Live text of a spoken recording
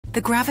The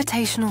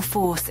gravitational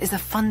force is a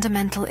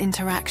fundamental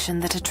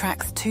interaction that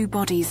attracts two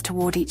bodies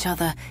toward each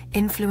other,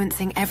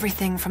 influencing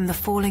everything from the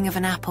falling of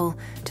an apple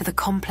to the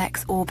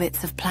complex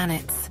orbits of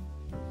planets.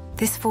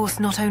 This force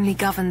not only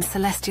governs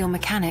celestial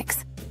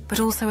mechanics, but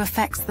also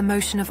affects the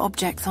motion of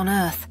objects on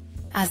Earth,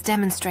 as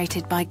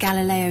demonstrated by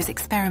Galileo's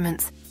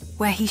experiments,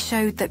 where he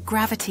showed that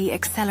gravity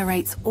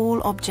accelerates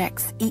all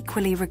objects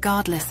equally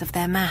regardless of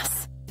their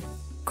mass.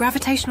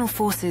 Gravitational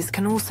forces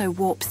can also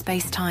warp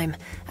space-time,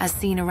 as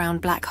seen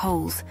around black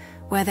holes,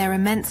 where their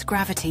immense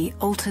gravity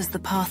alters the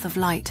path of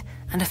light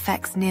and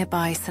affects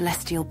nearby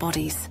celestial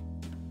bodies.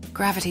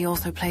 Gravity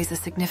also plays a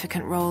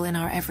significant role in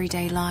our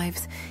everyday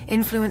lives,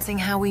 influencing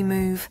how we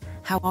move,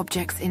 how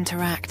objects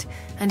interact,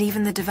 and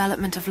even the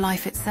development of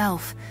life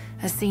itself,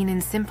 as seen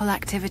in simple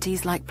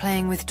activities like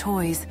playing with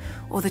toys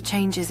or the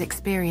changes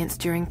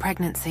experienced during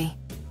pregnancy.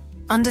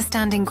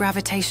 Understanding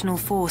gravitational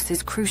force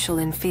is crucial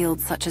in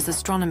fields such as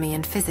astronomy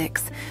and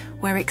physics,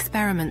 where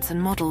experiments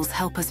and models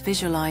help us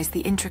visualize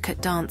the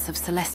intricate dance of celestial